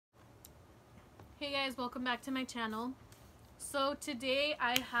Hey guys, welcome back to my channel. So today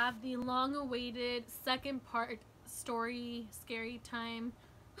I have the long-awaited second part scary story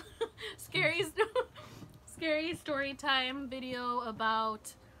time video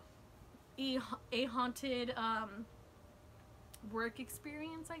about a haunted work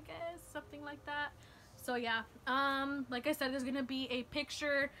experience, I guess, something like that. So yeah, like I said, there's gonna be a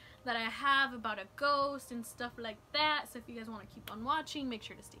picture that I have about a ghost and stuff like that. So if you guys want to keep on watching, make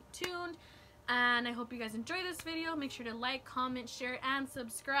sure to stay tuned. And I hope you guys enjoy this video. Make sure to like, comment, share, and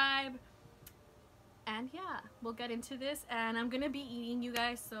subscribe. And yeah, we'll get into this. And I'm gonna be eating, you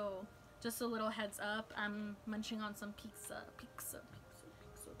guys, so just a little heads up. I'm munching on some pizza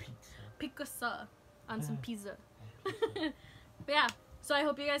on some pizza. But yeah, so I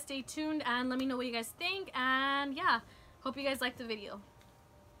hope you guys stay tuned and let me know what you guys think. And yeah, hope you guys like the video.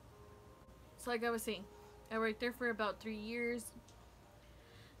 So like I was saying, I worked there for about 3 years.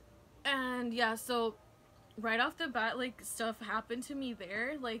 And yeah, so right off the bat, like, stuff happened to me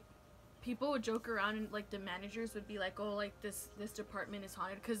there. Like, people would joke around and like the managers would be like, oh, like this department is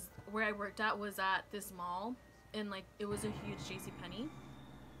haunted, because where I worked at was at this mall, and like it was a huge JCPenney.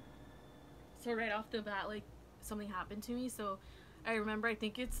 So right off the bat, like, something happened to me. So I remember, I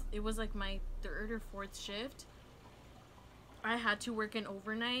think it was like my 3rd or 4th shift. I had to work an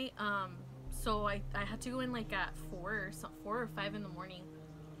overnight. So I had to go in like at 4 or 5 in the morning.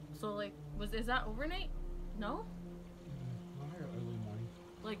 So like, is that overnight? No? Early morning.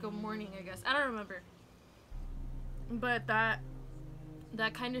 Like a morning, I guess. I don't remember. But that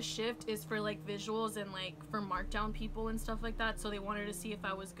kind of shift is for like visuals and like for markdown people and stuff like that. So they wanted to see if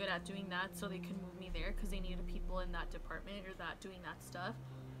I was good at doing that, so they could move me there because they needed people in that department or doing that stuff.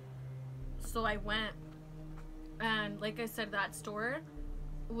 So I went, and like I said, that store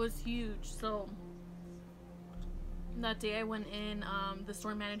was huge. So that day I went in, the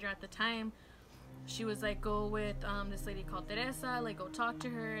store manager at the time, she was like, go with this lady called Teresa, like go talk to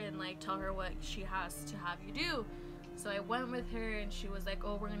her and like tell her what she has to have you do. So I went with her, and she was like,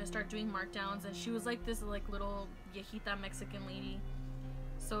 oh, we're gonna start doing markdowns. And she was like this like little viejita Mexican lady.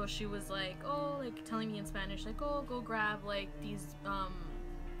 So she was like, oh, like telling me in Spanish, like, oh, go grab like these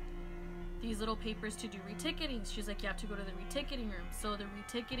little papers to do reticketing. She's like, you have to go to the reticketing room. So the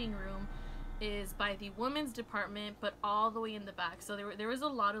reticketing room is by the women's department, but all the way in the back. So there was a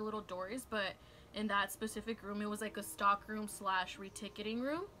lot of little doors, but in that specific room, it was like a stock room / reticketing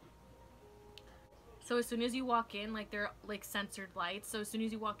room. So as soon as you walk in, like, they're like censored lights, so as soon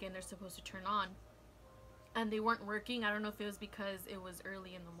as you walk in, they're supposed to turn on, and they weren't working. I don't know if it was because it was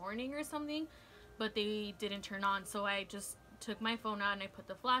early in the morning or something, but they didn't turn on. So I just took my phone out and I put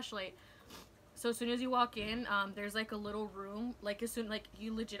the flashlight. So as soon as you walk in, there's like a little room, like like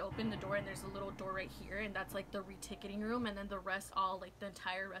you legit open the door and there's a little door right here, and that's like the reticketing room. And then the rest, like the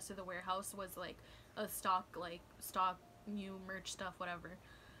entire rest of the warehouse was like a stock new merch stuff, whatever.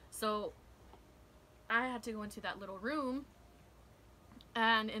 So I had to go into that little room,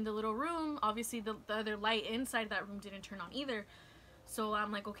 and in the little room, obviously the other light inside that room didn't turn on either. So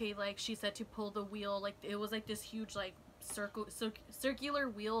I'm like, okay, like she said to pull the wheel, like it was like this huge like circular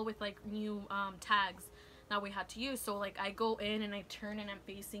wheel with like new tags that we had to use. So like I go in and I turn and I'm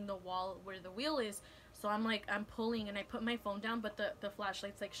facing the wall where the wheel is. So I'm pulling, and I put my phone down, but the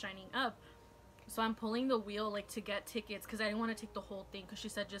flashlight's like shining up. So I'm pulling the wheel like to get tickets, because I didn't want to take the whole thing, because she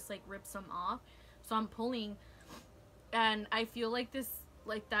said just like rip some off. So I'm pulling, and I feel like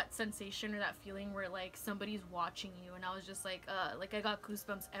that sensation or that feeling where like somebody's watching you, and I was just like I got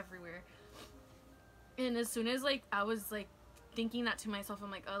goosebumps everywhere. And as soon as like I was like thinking that to myself, I'm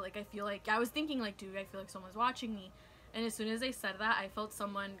like, oh, like I was thinking like, dude, I feel like someone's watching me. And as soon as I said that, I felt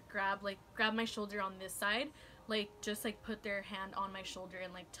someone grab my shoulder on this side, like just like put their hand on my shoulder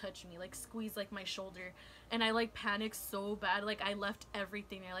and like touch me, like squeeze like my shoulder. And I like panicked so bad, like I left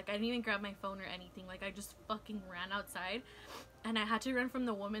everything there. Like I didn't even grab my phone or anything. Like I just fucking ran outside, and I had to run from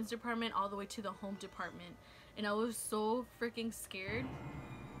the women's department all the way to the home department. And I was so freaking scared.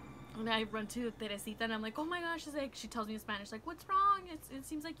 And I run to Teresita, and I'm like, oh my gosh, she tells me in Spanish, like, what's wrong? It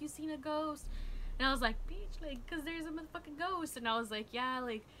seems like you've seen a ghost. And I was like, bitch, like, cause there's a motherfucking ghost. And I was like, yeah,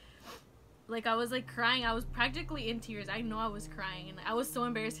 like I was like crying. I was practically in tears. I know I was crying, and I was so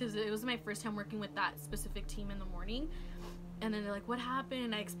embarrassed because it was my first time working with that specific team in the morning. And then they're like, what happened?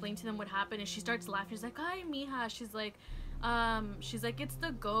 And I explained to them what happened, and she starts laughing. She's like, hi, mija. She's like, it's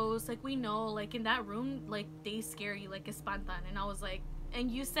the ghost. Like, we know, like, in that room, like, they scare you, like, espantan. And I was like, and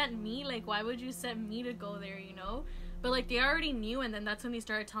you sent me? Like, why would you send me to go there, you know? But like they already knew. And then that's when they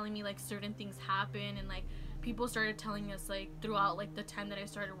started telling me like certain things happen, and like people started telling us like throughout like the time that I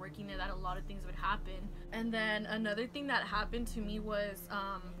started working there that a lot of things would happen. And then another thing that happened to me was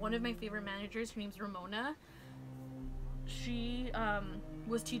one of my favorite managers, her name's Ramona. She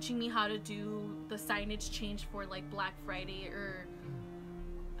was teaching me how to do the signage change for like Black Friday, or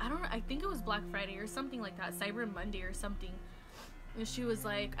I don't know, I think it was Black Friday or something like that, Cyber Monday or something. And she was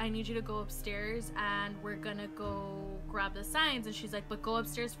like, I need you to go upstairs and we're gonna go grab the signs. And she's like, but go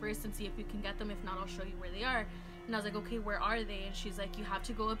upstairs first and see if you can get them. If not, I'll show you where they are. And I was like, okay, where are they? And she's like, you have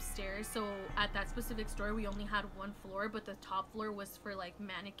to go upstairs. So at that specific store, we only had one floor, but the top floor was for like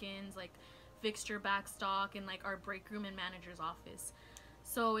mannequins, like fixture backstock, and like our break room and manager's office.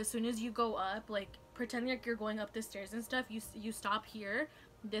 So as soon as you go up, like pretend like you're going up the stairs and stuff, you stop here.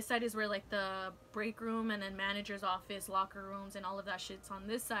 This side is where like the break room and then manager's office, locker rooms, and all of that shit's on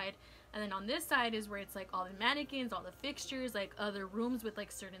this side. And then on this side is where it's like all the mannequins, all the fixtures, like other rooms with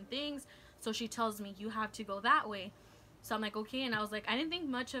like certain things. So she tells me, you have to go that way. So I'm like, okay. And I was like, I didn't think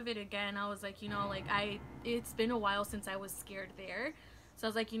much of it again. I was like, you know, like it's been a while since I was scared there. So I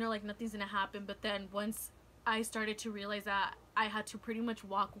was like, you know, like nothing's gonna happen. But then once I started to realize that I had to pretty much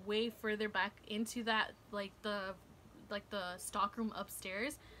walk way further back into that, like the stockroom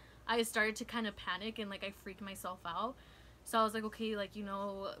upstairs, I started to kind of panic and like I freaked myself out. So I was like, okay, like, you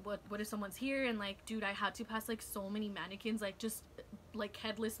know, what if someone's here? And like, dude, I had to pass like so many mannequins, like just like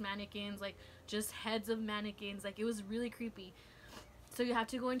headless mannequins, like just heads of mannequins. Like it was really creepy. So you have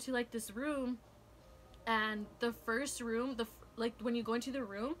to go into like this room, and the first room, like when you go into the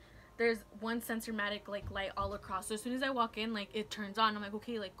room, there's one sensormatic like light all across. So as soon as I walk in, like it turns on. I'm like,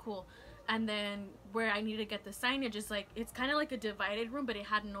 okay, like cool. And then where I need to get the signage is like, it's kind of like a divided room, but it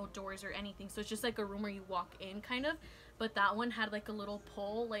had no doors or anything. So it's just like a room where you walk in kind of. But that one had like a little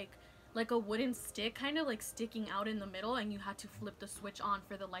pole, like a wooden stick kind of like sticking out in the middle, and you had to flip the switch on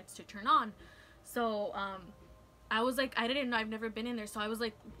for the lights to turn on. So I was like, I didn't know, I've never been in there. So I was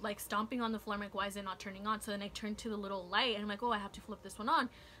like stomping on the floor. I'm like, why is it not turning on? So then I turned to the little light and I'm like, oh, I have to flip this one on.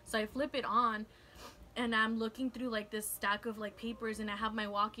 So I flip it on. And I'm looking through like this stack of like papers, and I have my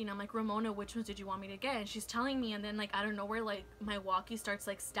walkie, and I'm like, Ramona, which ones did you want me to get? And she's telling me, and then like out of nowhere, like my walkie starts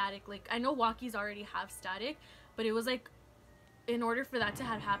like static. Like I know walkies already have static, but it was like, in order for that to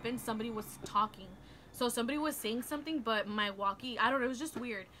have happened, somebody was talking. So somebody was saying something, but my walkie, I don't know, it was just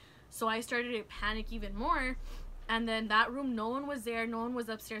weird. So I started to panic even more. And then that room, no one was there, no one was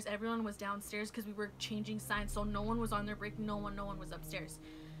upstairs, everyone was downstairs because we were changing signs. So no one was on their break, no one was upstairs.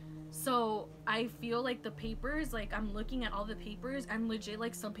 So I feel like the papers, like I'm looking at all the papers, and legit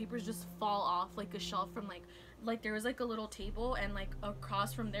like some papers just fall off like a shelf from like there was like a little table, and like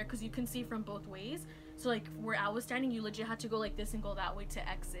across from there, because you can see from both ways. So like where I was standing, you legit had to go like this and go that way to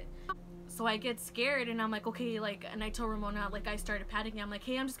exit. So I get scared, and I'm like, okay, like, and I told Ramona, like I started panicking. I'm like,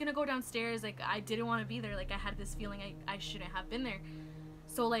 hey, I'm just gonna go downstairs. Like I didn't want to be there. Like I had this feeling I shouldn't have been there.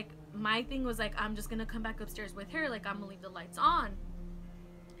 So like my thing was like, I'm just gonna come back upstairs with her. Like I'm gonna leave the lights on.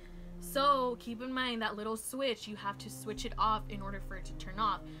 So keep in mind that little switch, you have to switch it off in order for it to turn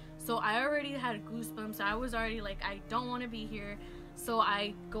off. So I already had goosebumps. I was already like, I don't want to be here. So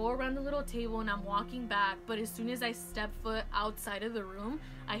I go around the little table and I'm walking back, but as soon as I step foot outside of the room,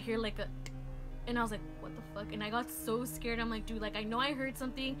 I hear like a, and I was like, what the fuck? And I got so scared. I'm like, dude, like I know I heard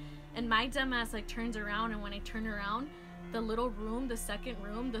something. And my dumbass like turns around, and when I turn around, the little room, the second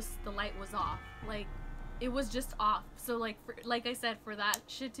room, the light was off. Like it was just off. So like like I said, for that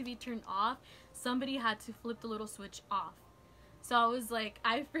shit to be turned off, somebody had to flip the little switch off. So I was like,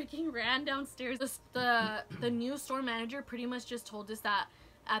 I freaking ran downstairs. The new store manager pretty much just told us that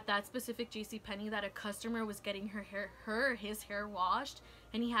at that specific JCPenney that a customer was getting his hair washed,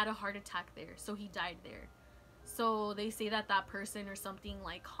 and he had a heart attack there, so he died there. So they say that that person or something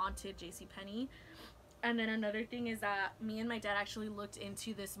like haunted JCPenney. And then another thing is that me and my dad actually looked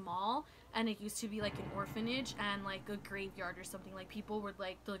into this mall, and it used to be like an orphanage and like a graveyard or something. Like people would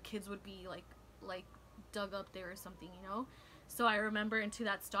like, the kids would be like dug up there or something, you know. So I remember into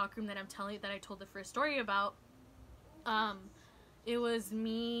that stockroom that I'm telling you, that I told the first story about, it was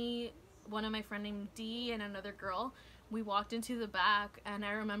me, one of my friend named Dee, and another girl. We walked into the back, and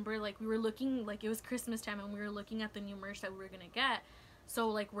I remember like we were looking, like it was Christmas time, and we were looking at the new merch that we were gonna get. So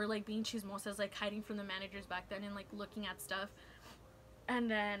like we're like being chismosas, like hiding from the managers back then and like looking at stuff. And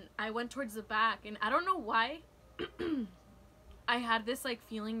then I went towards the back, and I don't know why I had this like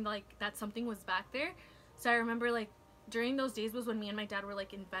feeling like that something was back there. So I remember like during those days was when me and my dad were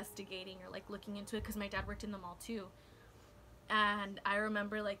like investigating or like looking into it, because my dad worked in the mall too. And I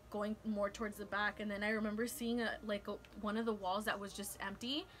remember like going more towards the back, and then I remember seeing one of the walls that was just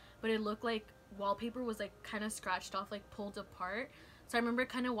empty, but it looked like wallpaper was like kind of scratched off, like pulled apart. So I remember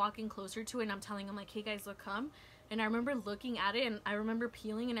kind of walking closer to it, and I'm telling him like, hey guys, look, come. And I remember looking at it, and I remember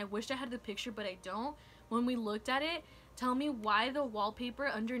peeling, and I wished I had the picture, but I don't. When we looked at it, tell me why the wallpaper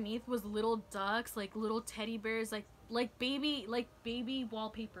underneath was little ducks, like little teddy bears, like baby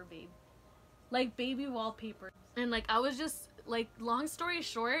wallpaper, babe. Like baby wallpaper. And like I was just like, long story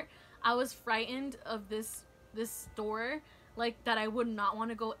short, I was frightened of this store, like that I would not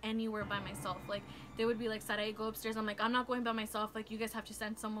want to go anywhere by myself. Like they would be like, Sarai, go upstairs. I'm like, I'm not going by myself. Like you guys have to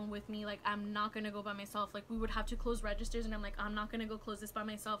send someone with me. Like I'm not gonna go by myself. Like we would have to close registers, and I'm like, I'm not gonna go close this by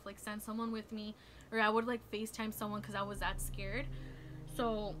myself. Like send someone with me, or I would like FaceTime someone because I was that scared.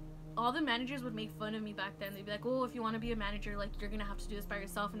 So all the managers would make fun of me back then. They'd be like, oh, if you want to be a manager, like you're gonna have to do this by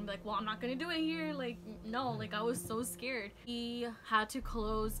yourself. And I'd be like, well, I'm not gonna do it here. Like no, like I was so scared. He had to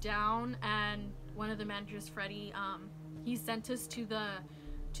close down, and one of the managers, Freddie, he sent us to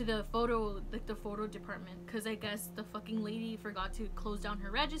the photo, like the photo department, because I guess the fucking lady forgot to close down her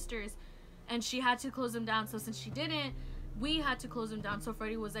registers, and she had to close them down. So since she didn't, we had to close them down. So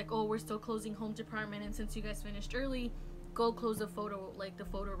Freddie was like, oh, we're still closing home department, and since you guys finished early, go close the photo, like the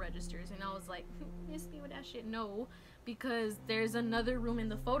photo registers. And I was like, miss me with that shit. No, because there's another room in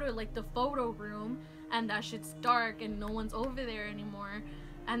the photo, like the photo room, and that shit's dark and no one's over there anymore.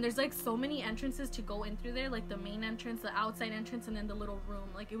 And there's like so many entrances to go in through there, like the main entrance, the outside entrance, and then the little room.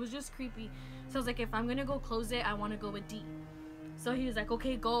 Like it was just creepy. So I was like, if I'm gonna go close it, I want to go with D. So he was like,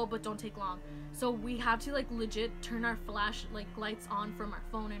 okay, go, but don't take long. So we have to like legit turn our flash like lights on from our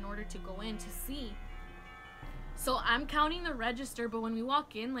phone in order to go in to see. So I'm counting the register, but when we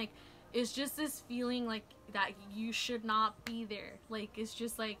walk in, like it's just this feeling like that you should not be there. Like it's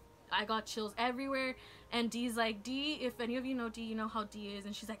just like I got chills everywhere. And D's like, D, if any of you know D, you know how D is.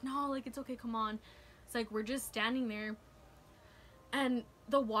 And she's like, no, like it's okay, come on. It's like we're just standing there, and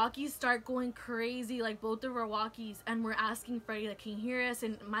the walkies start going crazy, like both of our walkies, and we're asking Freddie, like, can you hear us?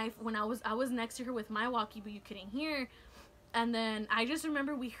 And when I was next to her with my walkie, but you couldn't hear. And then I just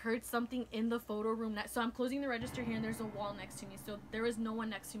remember we heard something in the photo room. So I'm closing the register here, and there's a wall next to me. So there was no one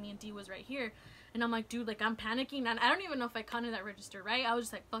next to me, and D was right here. And I'm like, dude, like, I'm panicking. And I don't even know if I counted that register, right? I was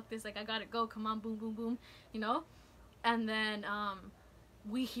just like, fuck this. Like, I gotta go. Come on, boom, boom, boom, you know? And then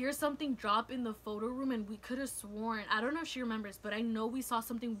we hear something drop in the photo room, and we could have sworn, I don't know if she remembers, but I know we saw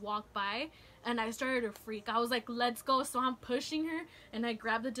something walk by, and I started to freak. I was like, let's go. So I'm pushing her, and I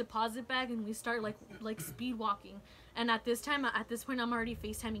grab the deposit bag, and we start like speed walking. And at this point, I'm already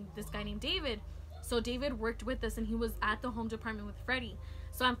FaceTiming this guy named David. So David worked with us, and he was at the home department with Freddie.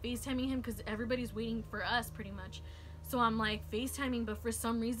 So I'm FaceTiming him because everybody's waiting for us pretty much. So I'm like FaceTiming, but for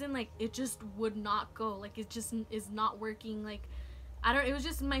some reason, like, it just would not go. Like, it just is not working. Like, it was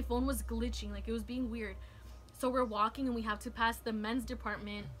just, my phone was glitching. Like, it was being weird. So we're walking, and we have to pass the men's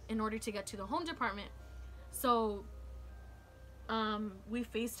department in order to get to the home department. So we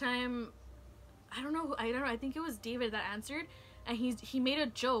FaceTime, I think it was David that answered, and he made a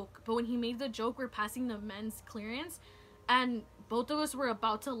joke. But when he made the joke, we're passing the men's clearance, and both of us were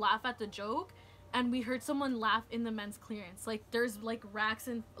about to laugh at the joke, and we heard someone laugh in the men's clearance. Like, there's like racks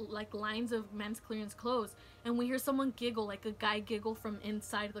and like lines of men's clearance clothes, and we hear someone giggle, like a guy giggle from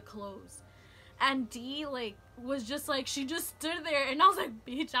inside the clothes. And D, like, was just like, she just stood there, and I was like,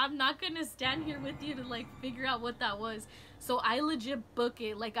 bitch, I'm not gonna stand here with you to like figure out what that was. So I legit book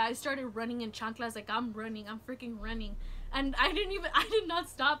it. Like, I started running in chanclas. Like, I'm freaking running. And I did not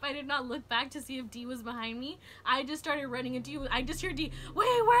stop. I did not look back to see if D was behind me. I just started running, and I just hear D, wait,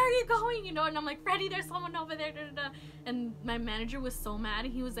 where are you going? You know, and I'm like, Freddie, there's someone over there. Da, da, da. And my manager was so mad,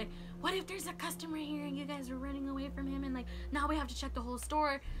 and he was like, what if there's a customer here and you guys are running away from him, and like, now we have to check the whole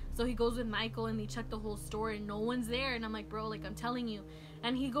store. So he goes with Michael, and they check the whole store, and no one's there. And I'm like, bro, like, I'm telling you.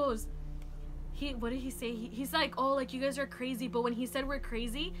 And he goes, what did he say? He's like, oh, like, you guys are crazy. But when he said we're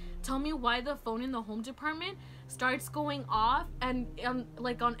crazy, tell me why the phone in the home department starts going off, and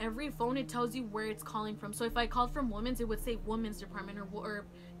like on every phone it tells you where it's calling from. So if I called from women's, it would say women's department or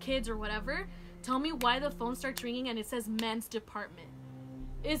kids or whatever. Tell me why the phone starts ringing and it says men's department.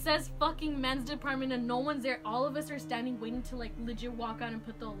 It says fucking men's department, and no one's there. All of us are standing waiting to like legit walk out and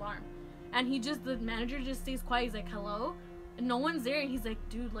put the alarm. And the manager just stays quiet. He's like, hello? And no one's there. And he's like,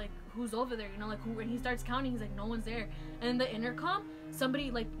 dude, like, who's over there? You know, like, who? And he starts counting. He's like, no one's there. And in the intercom,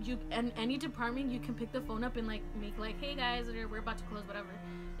 somebody, like, and any department, you can pick the phone up and like make like, hey guys, we're about to close, whatever.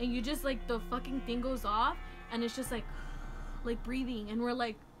 And you just, like, the fucking thing goes off, and it's just like breathing, and we're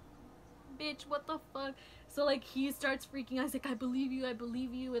like, bitch, what the fuck? So like, he starts freaking out. He's like, I believe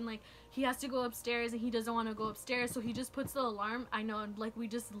you. And like, he has to go upstairs, and he doesn't want to go upstairs, so he just puts the alarm. I know, and like, we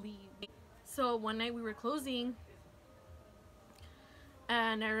just leave. So one night we were closing,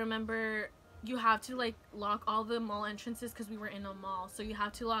 and I remember you have to like lock all the mall entrances because we were in a mall. So you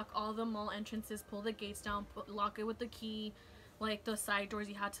have to lock all the mall entrances, pull the gates down, lock it with the key. Like the side doors,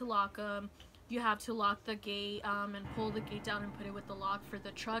 you had to lock them. You have to lock the gate and pull the gate down and put it with the lock for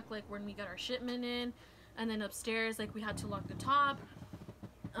the truck, like when we got our shipment in. And then upstairs, like we had to lock the top.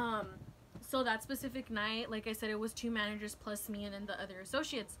 So that specific night, like I said, it was 2 managers plus me and then the other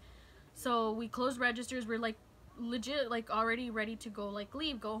associates. So we closed registers. We're like legit, like already ready to go, like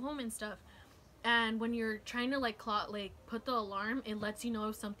leave, go home and stuff. And when you're trying to like put the alarm, it lets you know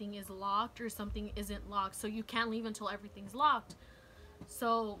if something is locked or something isn't locked. So you can't leave until everything's locked.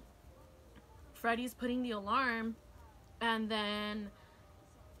 So Freddie's putting the alarm, and then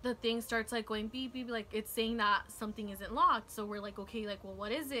the thing starts like going beep beep, like it's saying that something isn't locked. So we're like, okay, like, well,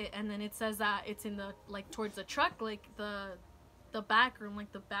 what is it? And then it says that it's in the, like, towards the truck, like the back room,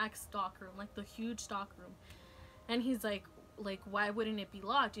 like the back stock room, like the huge stock room. And he's like, why wouldn't it be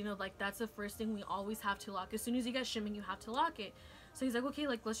locked? You know, like that's the first thing we always have to lock. As soon as you get shipment, you have to lock it. So he's like, okay,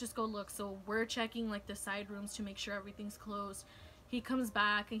 like let's just go look. So we're checking like the side rooms to make sure everything's closed. He comes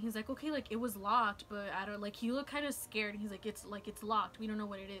back and he's like, okay, like it was locked, but I don't, like, he looked kind of scared. He's like, it's locked, we don't know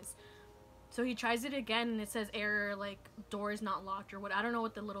what it is. So he tries it again and it says error, like door is not locked or what, I don't know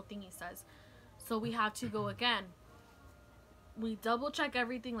what the little thingy says. So we have to go again. We double check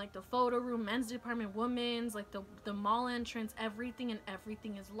everything, like the photo room, men's department, women's, like the mall entrance, everything, and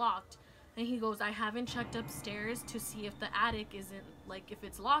everything is locked. And he goes, I haven't checked upstairs to see if the attic isn't, like, if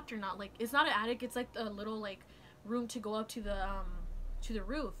it's locked or not. Like, it's not an attic, it's like a little like room to go up to the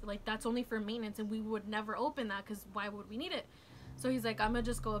roof. Like that's only for maintenance, and we would never open that because why would we need it? So he's like, I'm gonna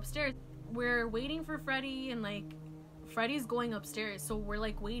just go upstairs. We're waiting for Freddie, and like Freddie's going upstairs, so we're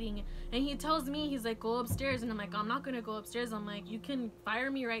like waiting, and he tells me, he's like, go upstairs, and I'm like, I'm not gonna go upstairs. I'm like, you can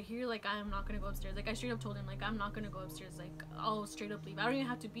fire me right here, like I'm not gonna go upstairs. Like I straight up told him, like I'm not gonna go upstairs, like I'll straight up leave, I don't even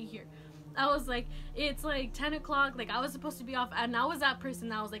have to be here. I was like, it's like 10 o'clock, like I was supposed to be off, and I was that person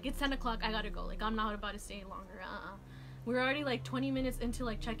that was like, it's 10 o'clock, I gotta go, like I'm not about to stay longer. We're already like 20 minutes into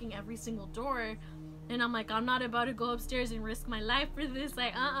like checking every single door, and I'm like, I'm not about to go upstairs and risk my life for this,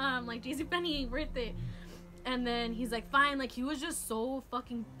 like I'm like, JCPenney ain't worth it. And then he's like, fine, like he was just so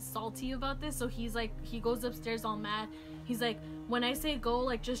fucking salty about this. So he's like, he goes upstairs all mad. He's like, when I say go,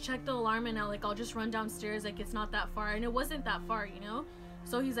 like just check the alarm, and I'll just run downstairs, like it's not that far. And it wasn't that far, you know.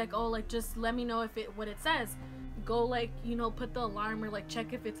 So he's like, oh, like just let me know if what it says. Go, like, you know, put the alarm or like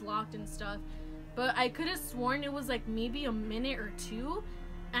check if it's locked and stuff. But I could have sworn it was like maybe a minute or two,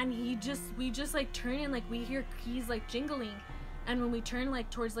 and we just like turn, and like we hear keys like jingling. And when we turn like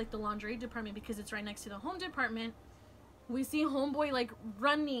towards like the laundry department, because it's right next to the home department, we see homeboy like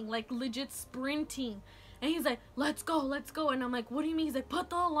running, like legit sprinting. And he's like, let's go. And I'm like, what do you mean? He's like,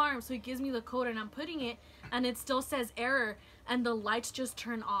 put the alarm. So he gives me the code, and I'm putting it, and it still says error, and the lights just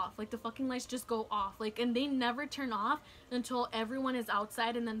turn off. Like the fucking lights just go off. Like, and they never turn off until everyone is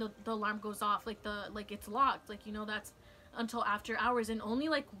outside, and then the alarm goes off. Like it's locked. Like, you know, that's until after hours, and only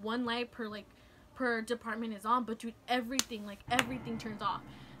like one light per department is on. But dude, everything turns off.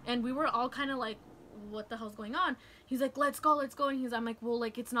 And we were all kind of like, what the hell's going on? He's like, let's go. And I'm like, well,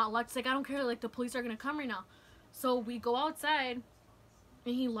 like it's not locked. It's like, I don't care, like the police are gonna come right now. So we go outside,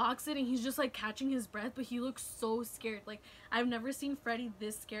 and he locks it, and he's just like catching his breath, but he looks so scared. Like I've never seen Freddie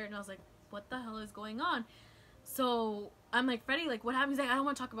this scared. And I was like, what the hell is going on? So I'm like, Freddie, like what happened? He's like, I don't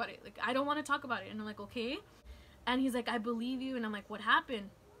want to talk about it. Like I don't want to talk about it. And I'm like, okay. And he's like, I believe you. And I'm like, what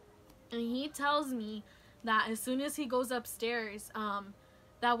happened? And he tells me that as soon as he goes upstairs,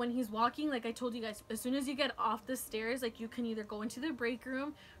 that when he's walking, like I told you guys, as soon as you get off the stairs, like you can either go into the break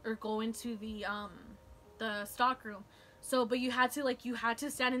room or go into the stock room. So, but you had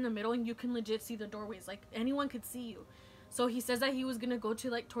to stand in the middle, and you can legit see the doorways, like anyone could see you. So he says that he was gonna go to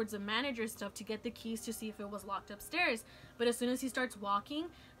like towards the manager stuff to get the keys to see if it was locked upstairs. But as soon as he starts walking,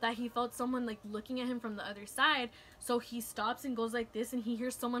 that he felt someone like looking at him from the other side. So he stops and goes like this, and he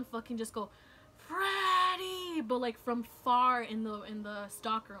hears someone fucking just go, Freddie, but like from far in the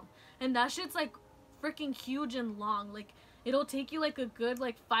stock room. And that shit's like freaking huge and long. Like it'll take you like a good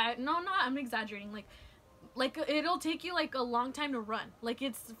like I'm exaggerating, like it'll take you like a long time to run. Like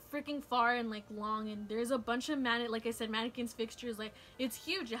it's freaking far and like long, and there's a bunch of like I said, mannequins, fixtures. Like it's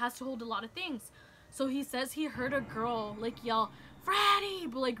huge, it has to hold a lot of things. So he says he heard a girl like yell, Freddie,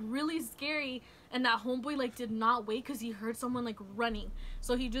 but like really scary. And that homeboy like did not wait, because he heard someone like running.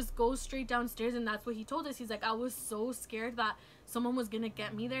 So he just goes straight downstairs, and that's what he told us. He's like, I was so scared that someone was gonna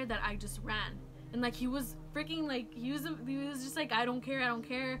get me there that I just ran. And like he was freaking like, he was just like, I don't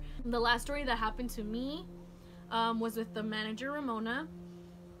care. The last story that happened to me was with the manager, Ramona.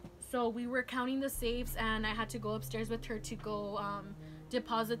 So we were counting the safes, and I had to go upstairs with her to go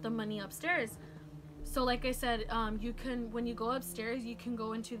deposit the money upstairs. So like I said, you can, when you go upstairs, you can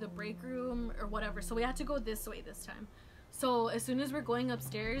go into the break room or whatever. So we had to go this way this time. So as soon as we're going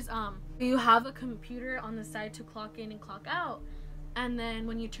upstairs, you have a computer on the side to clock in and clock out. And then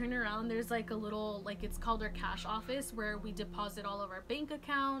when you turn around, there's like a little, like, it's called our cash office, where we deposit all of our bank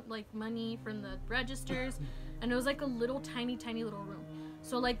account, like money from the registers. And it was like a little tiny little room.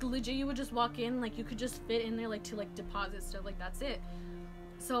 So like legit, you would just walk in, like you could just fit in there, like to like deposit stuff, like that's it.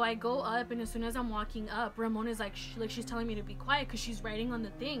 So I go up, and as soon as I'm walking up, Ramona's like, she's telling me to be quiet because she's writing on the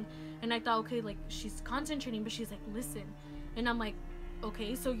thing. And I thought, okay, like she's concentrating, but she's like, listen. And I'm like,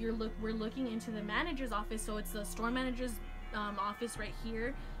 okay, so we're looking into the manager's office. So it's the store manager's office right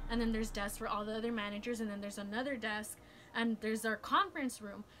here, and then there's desks for all the other managers, and then there's another desk, and there's our conference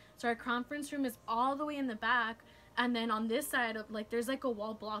room. So our conference room is all the way in the back, and then on this side of, like, there's like a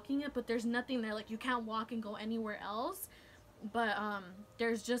wall blocking it, but there's nothing there, like you can't walk and go anywhere else. But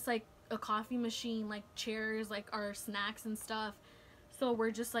there's just like a coffee machine, like chairs, like our snacks and stuff. So we're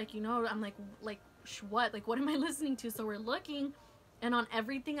just like, you know, I'm like what am I listening to? So we're looking, and on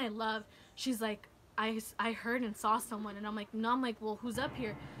everything I love, she's like, I heard and saw someone. And I'm like, no. I'm like, well, who's up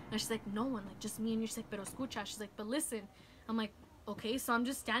here? And she's like, no one, like just me and you. She's like, pero escucha. She's like, but listen. I'm like, okay. So I'm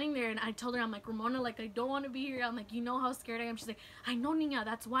just standing there, and I told her, I'm like, Ramona, like I don't want to be here. I'm like, you know how scared I am. She's like, I know, Nina,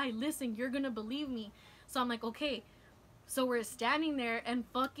 that's why. Listen, you're gonna believe me. So I'm like, okay. So we're standing there, and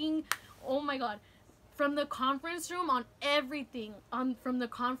fucking, oh my god, from the conference room, on everything, from the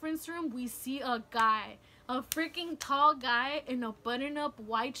conference room, we see a guy, a freaking tall guy in a button-up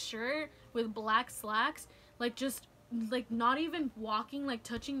white shirt with black slacks, like just, like not even walking, like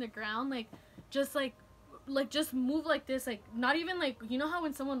touching the ground, like just just move like this, like not even like, you know how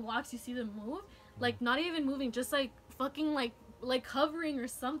when someone walks you see them move, like not even moving, just like fucking like hovering or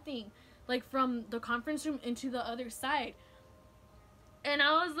something, like from the conference room into the other side. And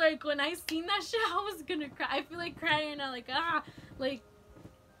I was like, when I seen that shit, I was gonna cry. I feel like crying now, like like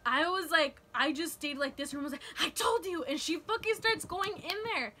I was like, I just stayed like this. Room was like, I told you. And she fucking starts going in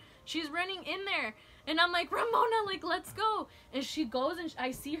there. She's running in there, and I'm like, Ramona, like let's go. And she goes, and I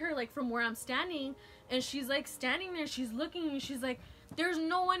see her like from where I'm standing, and she's like standing there. She's looking at me. She's like, there's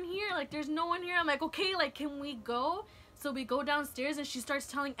no one here. Like there's no one here. I'm like, okay, like can we go? So we go downstairs, and she starts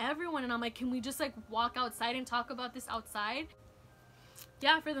telling everyone, and I'm like, can we just like walk outside and talk about this outside?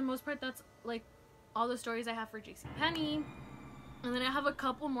 Yeah, for the most part, that's like all the stories I have for JCPenney. And then I have a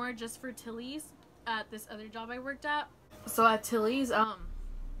couple more just for Tilly's at this other job I worked at. So at Tilly's,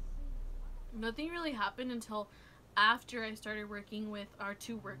 nothing really happened until after I started working with our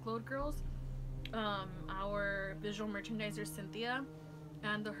two workload girls. Our visual merchandiser, Cynthia,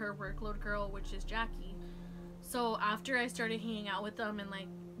 and her workload girl, which is Jackie. So after I started hanging out with them and like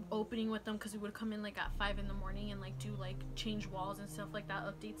opening with them, because we would come in like at 5 in the morning and like do like change walls and stuff like that,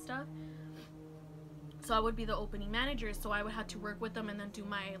 update stuff. So I would be the opening manager, so I would have to work with them and then do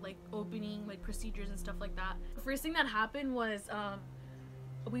my like opening like procedures and stuff like that. The first thing that happened was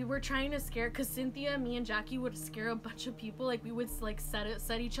we were trying to scare, because Cynthia, me, and Jackie would scare a bunch of people. Like we would like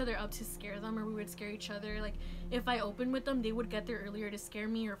set each other up to scare them, or we would scare each other. Like if I opened with them, they would get there earlier to scare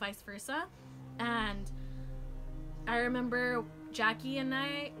me, or vice versa. And I remember Jackie and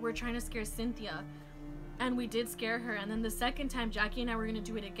I were trying to scare Cynthia, and we did scare her. And then the second time, Jackie and I were gonna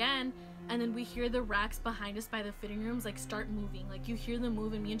do it again, and then we hear the racks behind us by the fitting rooms like start moving. Like you hear them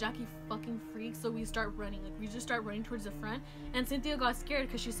move, and me and Jackie fucking freak, so we start running. Like we just start running towards the front, and Cynthia got scared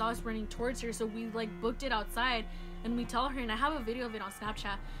because she saw us running towards her, so we like booked it outside. And we tell her, and I have a video of it on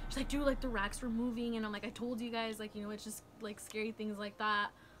Snapchat, she's like, dude, like the racks were moving. And I'm like, I told you guys, like, you know, it's just like scary things like that.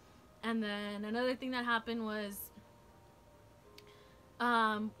 And then another thing that happened was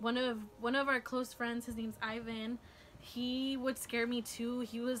one of our close friends, his name's Ivan, he would scare me too.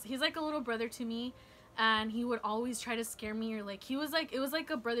 He's like a little brother to me, and he would always try to scare me, or like it was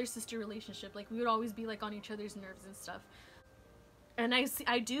like a brother-sister relationship. Like we would always be like on each other's nerves and stuff. And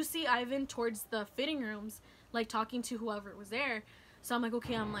I do see Ivan towards the fitting rooms, like talking to whoever was there. So I'm like,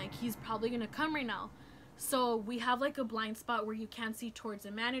 okay, I'm like, he's probably gonna come right now. So we have like a blind spot where you can't see towards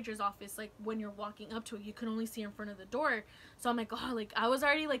the manager's office. Like when you're walking up to it, you can only see in front of the door. So I'm like, oh, like I was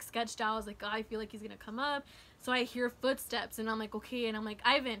already like sketched out. I was like, oh, I feel like he's gonna come up. So I hear footsteps, and I'm like, okay. And I'm like,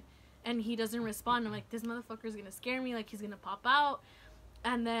 Ivan, and he doesn't respond. I'm like, this motherfucker's gonna scare me. Like he's gonna pop out.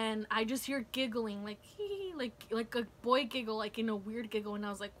 And then I just hear giggling, like hee, like a boy giggle, like in a weird giggle. And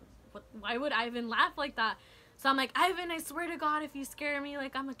I was like, what? Why would Ivan laugh like that? So I'm like, Ivan, I swear to God, if you scare me,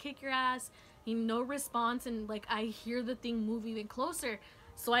 like I'm gonna kick your ass. No response, and like I hear the thing move even closer.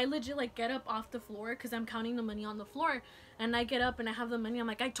 So I legit like get up off the floor, because I'm counting the money on the floor, and I get up and I have the money. I'm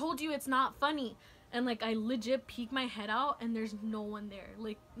like, I told you it's not funny. and like I legit peek my head out and there's no one there,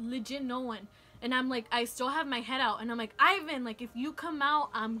 like legit no one. And I'm like, I still have my head out and I'm like, Ivan, like if you come out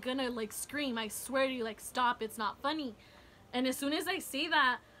I'm gonna like scream, I swear to you, like stop, it's not funny. And as soon as I say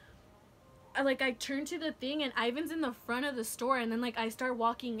that, I turn to the thing and Ivan's in the front of the store, and then like I start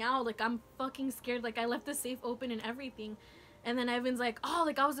walking out, like I'm fucking scared, like I left the safe open and everything. And then Ivan's like, oh,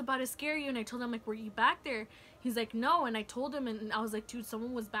 like I was about to scare you. And I told him, like, were you back there? He's like, no. And I told him, and I was like, dude,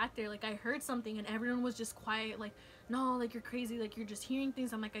 someone was back there, like I heard something. And everyone was just quiet, like, no, like you're crazy, like you're just hearing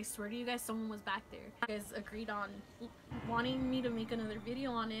things. I'm like, I swear to you guys, someone was back there. You guys agreed on wanting me to make another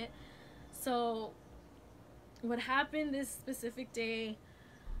video on it. So what happened this specific day,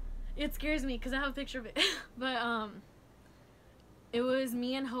 it scares me because I have a picture of it. But it was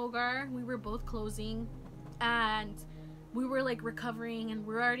me and Hogar. We were both closing and we were like recovering and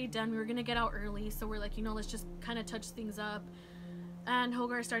we're already done. We were gonna get out early, so we're like, you know, let's just kind of touch things up. And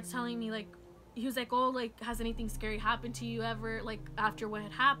Hogar starts telling me, like, he was like, oh, like, has anything scary happened to you ever, like after what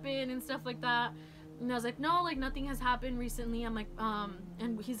had happened and stuff like that? And I was like, no, like nothing has happened recently. I'm like,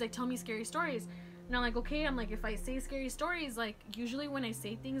 and he's like, tell me scary stories. And I'm like, okay. I'm like, if I say scary stories, like usually when I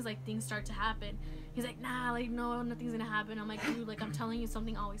say things, like things start to happen. He's like, nah, like no, nothing's gonna happen. I'm like, dude, like I'm telling you,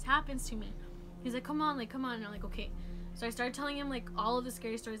 something always happens to me. He's like, come on, like come on. And I'm like, okay. So I started telling him like all of the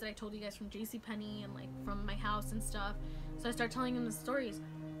scary stories that I told you guys from JCPenney and like from my house and stuff. So I started telling him the stories,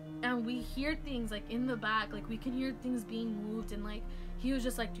 and we hear things like in the back, like we can hear things being moved, and like he was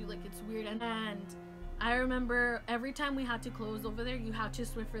just like, dude, like it's weird. And I remember every time we had to close over there, you had to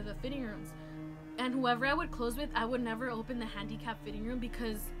Swiffer the fitting rooms. And whoever I would close with, I would never open the handicap fitting room,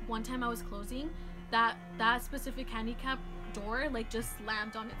 because one time I was closing, that specific handicap door like just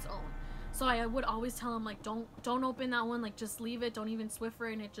slammed on its own. So I would always tell him, like, don't open that one, like just leave it, don't even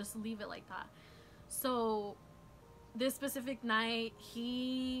Swiffer in it, just leave it like that. So this specific night,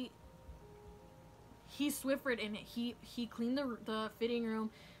 he Swiffered in it. He cleaned the fitting room,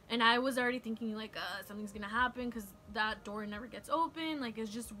 and I was already thinking like something's gonna happen because that door never gets open, like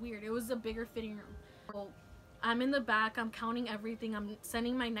it's just weird. It was a bigger fitting room. So I'm in the back, I'm counting everything, I'm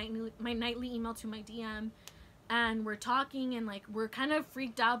sending my nightly email to my DM, and we're talking, and like we're kind of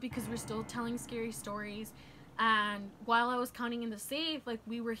freaked out because we're still telling scary stories. And while I was counting in the safe, like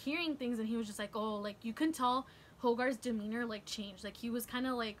we were hearing things, and he was just like, oh, like you can tell Hogar's demeanor like changed, like he was kind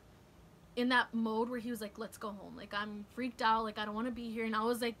of like in that mode where he was like, let's go home, like I'm freaked out, like I don't want to be here. And I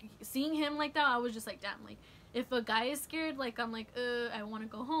was like, seeing him like that, I was just like, damn, like if a guy is scared, like I'm like, I want to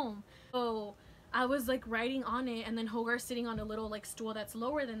go home. So I was like writing on it, and then Hogar's sitting on a little like stool that's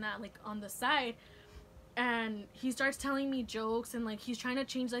lower than that, like on the side, and he starts telling me jokes, and like he's trying to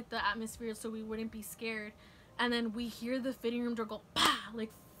change like the atmosphere so we wouldn't be scared. And then we hear the fitting room door go bah,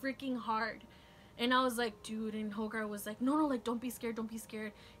 like freaking hard. And I was like, dude, and Hogar was like, no, like don't be scared, don't be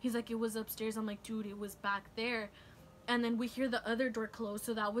scared. He's like, it was upstairs. I'm like, dude, it was back there. And then we hear the other door close,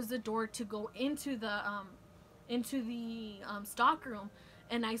 so that was the door to go into the stock room.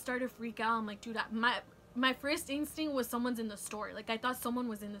 And I started to freak out. I'm like, dude, my first instinct was someone's in the store, like I thought someone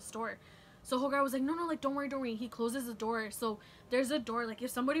was in the store. So Hogar was like, no, like don't worry. He closes the door. So there's a door, like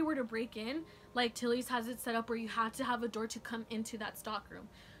if somebody were to break in, like Tilly's has it set up where you had to have a door to come into that stock room,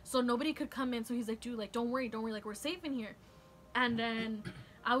 so nobody could come in. So he's like, dude, like don't worry, like we're safe in here. And then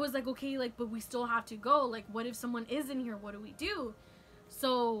I was like, okay, like but we still have to go, like what if someone is in here, what do we do?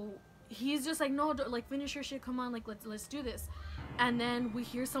 So he's just like, no, like finish your shit, come on, like let's do this. And then we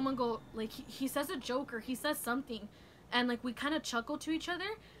hear someone go, like he says a joke, or he says something, and like we kind of chuckle to each other,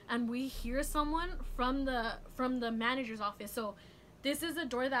 and we hear someone from the manager's office. So this is a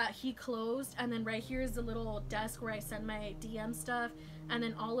door that he closed, and then right here is the little desk where I send my DM stuff, and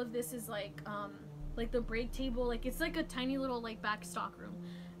then all of this is like the break table, like it's like a tiny little like back stock room.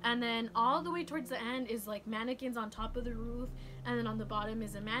 And then all the way towards the end is like mannequins on top of the roof, and then on the bottom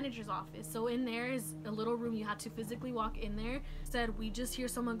is a manager's office. So in there is a little room, you had to physically walk in there. Said we just hear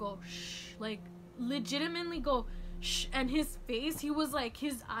someone go shh, like legitimately go shh, and his face, he was like,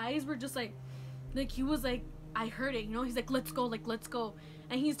 his eyes were just like he was like, I heard it, you know. He's like, let's go, like let's go.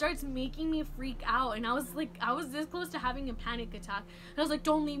 And he starts making me freak out, and I was like, I was this close to having a panic attack. And I was like,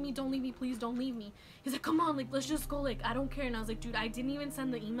 don't leave me, please don't leave me. He's like, come on, like let's just go, like I don't care. And I was like, dude, I didn't even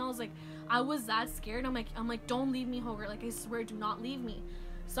send the emails, like I was that scared. I'm like don't leave me, Hogar, like I swear, do not leave me.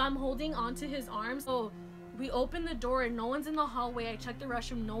 So I'm holding onto his arms. So we open the door, and no one's in the hallway. I check the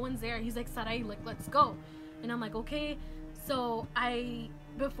restroom, no one's there. He's like, Sarai, like let's go. And I'm like, okay. So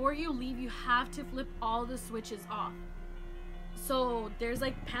before you leave, you have to flip all the switches off. So there's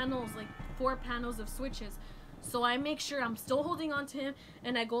like panels, like 4 panels of switches. So I make sure I'm still holding on to him,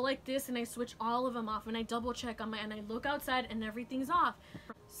 and I go like this, and I switch all of them off, and I double check on and I look outside, and everything's off.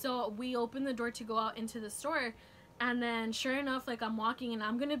 So we open the door to go out into the store, and then sure enough, like I'm walking and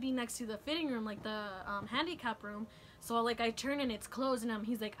I'm gonna be next to the fitting room, like the handicap room. So like I turn and it's closed, and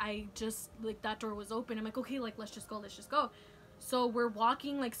he's like, I just like that door was open. I'm like, okay, like let's just go, let's just go. So we're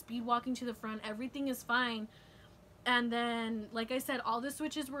walking, like speed walking to the front. Everything is fine. And then, like I said, all the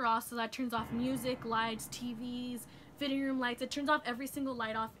switches were off, so that turns off music, lights, TVs, fitting room lights. It turns off every single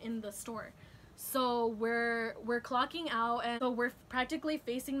light off in the store. So we're clocking out, and so we're practically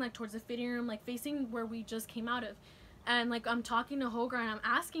facing like towards the fitting room, like facing where we just came out of. And like I'm talking to Hogar and I'm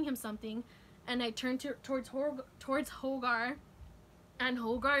asking him something, and I turn towards Hogar, and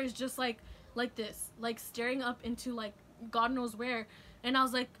Hogar is just like this, like staring up into like God knows where. And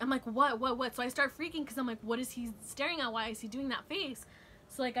I'm like, what? So I start freaking because I'm like, what is he staring at? Why is he doing that face?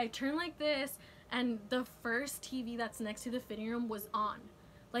 So like I turn like this, and the first TV that's next to the fitting room was on.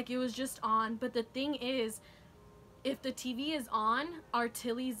 Like it was just on. But the thing is, if the TV is on, our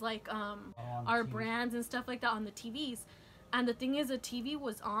Tilly's like our brands and stuff like that on the TVs. And the thing is, the TV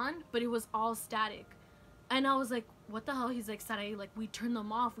was on, but it was all static. And I was like, what the hell? He's like, Sarai, like we turned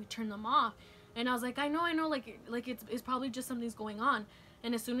them off. And I was like, I know, like it's probably just something's going on.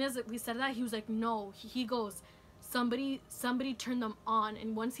 And as soon as we said that, he was like, no. He goes, somebody turned them on.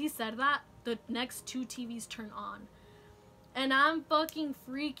 And once he said that, the next two TVs turn on. And I'm fucking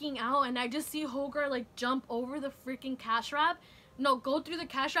freaking out, and I just see Hogar like jump over the freaking cash wrap. No, go through the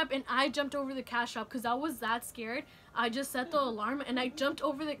cash wrap, and I jumped over the cash wrap because I was that scared. I just set the alarm and I jumped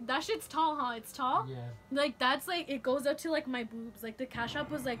over that shit's tall, huh? It's tall? Yeah. Like that's like it goes up to like my boobs. Like the cash wrap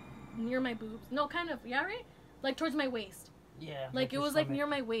was like near my boobs. No, kind of, yeah, right? Like towards my waist. Yeah. Like it was like near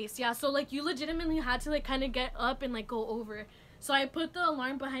my waist. Yeah, so like you legitimately had to like kind of get up and like go over. So I put the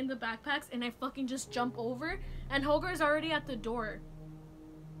alarm behind the backpacks and I fucking just jump over, and Hogar's already at the door.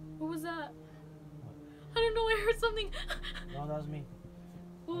 What was that? I don't know, I heard something. No, that was me.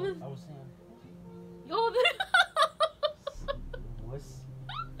 What was? I was saying. Oh,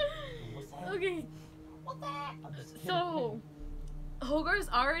 What's that? okay. What's that? I'm just kidding. So Hogar's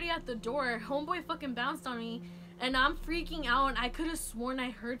already at the door. Homeboy fucking bounced on me, and I'm freaking out, and I could have sworn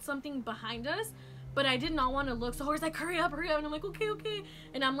I heard something behind us, but I did not want to look. So Hogar's like, hurry up, and I'm like, okay.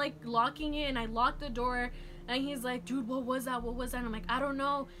 And I'm like locking it, and I locked the door, and he's like, dude, what was that? And I'm like, I don't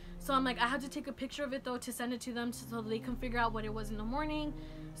know. So I'm like, I had to take a picture of it though to send it to them so they can figure out what it was in the morning.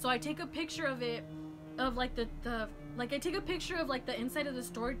 So I take a picture of it, of like I take a picture of like the inside of the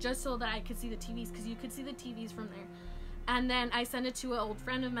store just so that I could see the TVs, because you could see the TVs from there. And then I send it to an old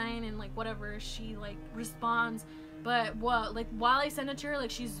friend of mine, and like whatever, she like responds. But what, like while I send it to her,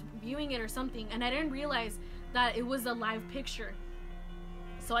 like she's viewing it or something, and I didn't realize that it was a live picture.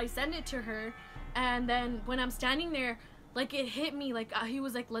 So I send it to her, and then when I'm standing there, like it hit me, like he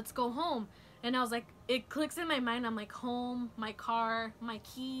was like, let's go home. And I was like, it clicks in my mind. I'm like, home, my car, my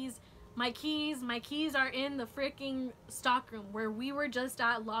keys are in the freaking stockroom where we were just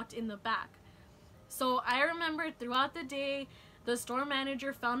at, locked in the back. So I remember throughout the day, the store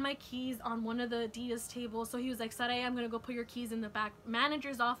manager found my keys on one of the Adidas tables. So he was like, Sarai, I'm gonna go put your keys in the back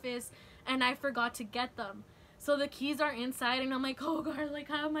manager's office, and I forgot to get them. So the keys are inside, and I'm like, oh God, like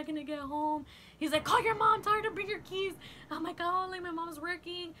how am I gonna get home? He's like, call your mom, tell her to bring your keys. I'm like, oh, like my mom's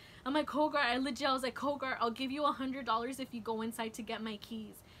working. I'm like, Hogar, I was like, Hogar, I'll give you $100 if you go inside to get my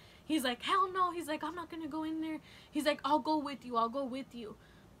keys. He's like, hell no. He's like, I'm not gonna go in there. He's like, I'll go with you.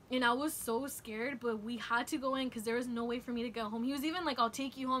 And I was so scared, but we had to go in because there was no way for me to get home. He was even like, I'll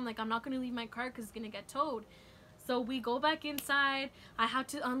take you home. Like, I'm not gonna leave my car because it's gonna get towed. So we go back inside. I had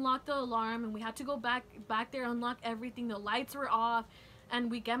to unlock the alarm, and we had to go back there, unlock everything. The lights were off, and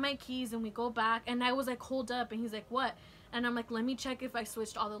we get my keys and we go back. And I was like, hold up. And he's like, what? And I'm like, let me check if I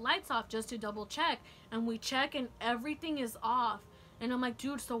switched all the lights off just to double check. And we check, and everything is off. And I'm like,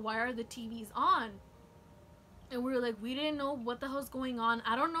 dude, so why are the TVs on? And we were like, we didn't know what the hell's going on.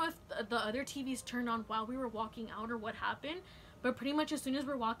 I don't know if the other TVs turned on while we were walking out or what happened. But pretty much as soon as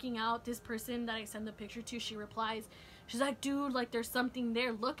we're walking out, this person that I send the picture to, she replies. She's like, dude, like there's something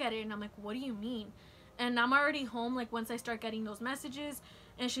there. Look at it. And I'm like, what do you mean? And I'm already home, like once I start getting those messages.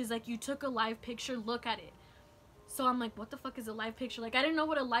 And she's like, you took a live picture. Look at it. So I'm like, what the fuck is a live picture? Like, I didn't know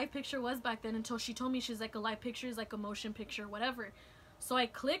what a live picture was back then until she told me. She's like, a live picture is like a motion picture, whatever. So I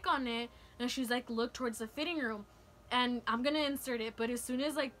click on it, and she's like, look towards the fitting room. And I'm gonna insert it, but as soon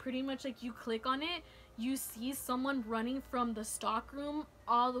as like pretty much like you click on it, you see someone running from the stock room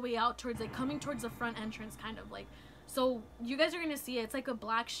all the way out towards like coming towards the front entrance, kind of like. So you guys are gonna see it. It's like a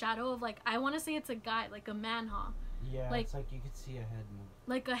black shadow of like, I want to say it's a guy, like a man, huh? Yeah, like, it's like you could see a head move.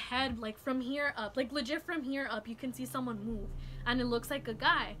 Like a head, like from here up, like legit from here up, you can see someone move, and it looks like a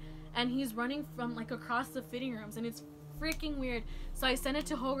guy, and he's running from like across the fitting rooms, and it's freaking weird. So I sent it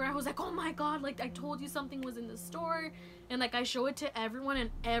to Hoger. I was like, oh my god, like I told you something was in the store. And like I show it to everyone, and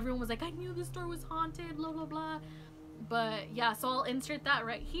everyone was like, I knew the store was haunted, blah blah blah. But yeah, so I'll insert that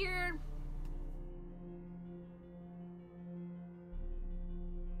right here.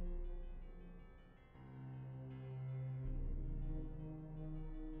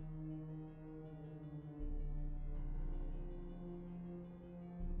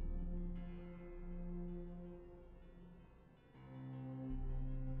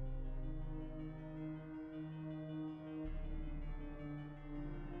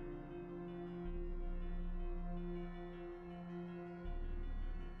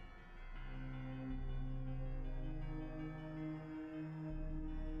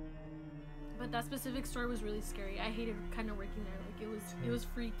 But that specific store was really scary. I hated kind of working there. Like it was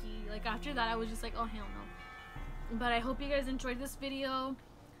freaky. Like after that I was just like, oh hell no. But I hope you guys enjoyed this video.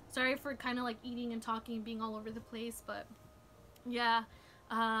 Sorry for kind of like eating and talking, being all over the place, but yeah.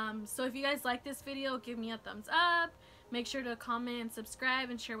 So if you guys like this video, give me a thumbs up. Make sure to comment and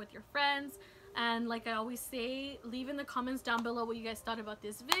subscribe and share with your friends. And like I always say, leave in the comments down below what you guys thought about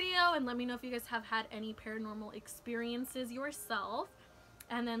this video, and let me know if you guys have had any paranormal experiences yourself.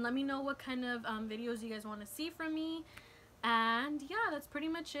 And then let me know what kind of videos you guys want to see from me. And yeah, that's pretty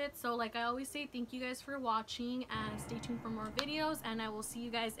much it. So like I always say, thank you guys for watching, and stay tuned for more videos, and I will see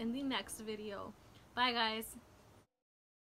you guys in the next video. Bye guys.